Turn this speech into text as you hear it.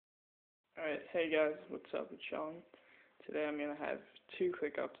Alright, hey guys, what's up? It's Sean. Today I'm gonna have two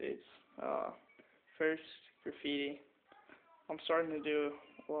quick updates. First, graffiti. I'm starting to do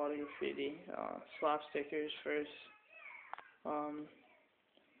a lot of graffiti. Slap stickers first. I'm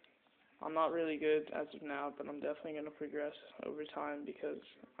not really good as of now, but I'm definitely gonna progress over time because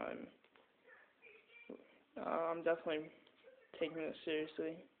I'm definitely taking this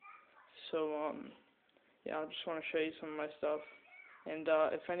seriously. So, yeah, I just want to show you some of my stuff. And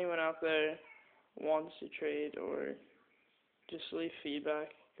if anyone out there wants to trade or just leave feedback,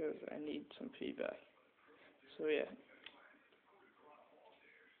 because I need some feedback. So yeah.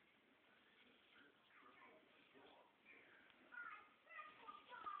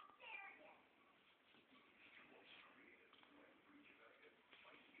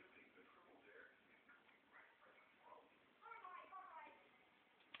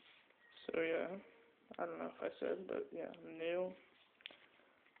 So yeah, I don't know if I said, but yeah, I'm new.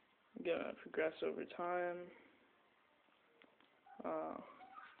 I'm gonna progress over time.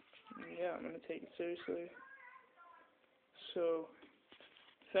 Yeah, I'm gonna take it seriously. So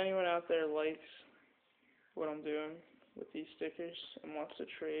if anyone out there likes what I'm doing with these stickers and wants to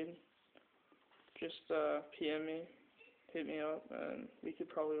trade, just PM me, hit me up, and we could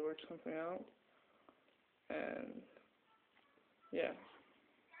probably work something out. And yeah.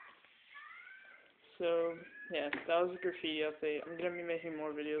 So yeah, that was a graffiti update. I'm gonna be making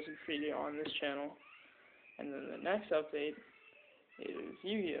more videos of graffiti on this channel. And then the next update is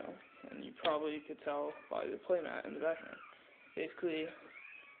Yu-Gi-Oh! And you probably could tell by the playmat in the background. Basically,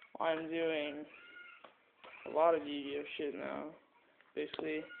 I'm doing a lot of Yu-Gi-Oh! Shit now.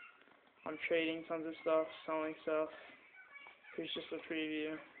 Basically, I'm trading tons of stuff, selling stuff. Here's just a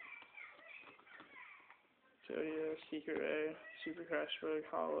preview. Jodia, Secret Rare, Super Crash Bug,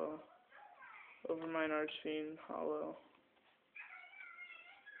 Hollow, Overmind Archfiend, Hollow,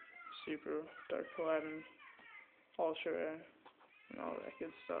 Super Dark Paladin, Ultra Rare, and all that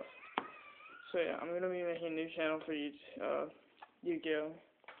good stuff. So yeah, I'm gonna be making a new channel for Yu-Gi-Oh!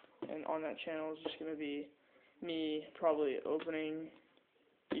 And on that channel is just gonna be me probably opening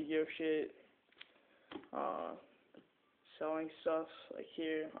Yu-Gi-Oh! Shit, selling stuff. Like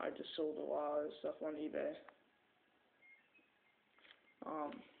here, I just sold a lot of stuff on eBay.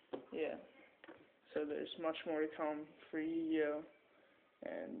 Yeah. So there's much more to come for Yu-Gi-Oh!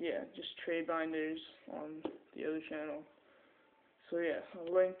 And yeah, just trade binders on the other channel. So yeah, I'll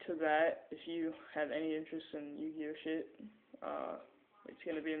link to that if you have any interest in Yu-Gi-Oh! Shit. It's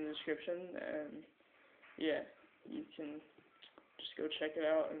gonna be in the description, and yeah, you can just go check it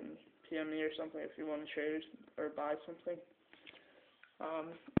out and PM me or something if you want to trade or buy something.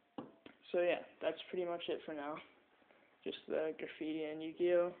 So yeah, that's pretty much it for now. Just the graffiti and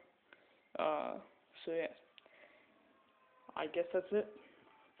Yu-Gi-Oh! So yeah, I guess that's it.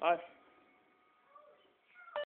 Bye.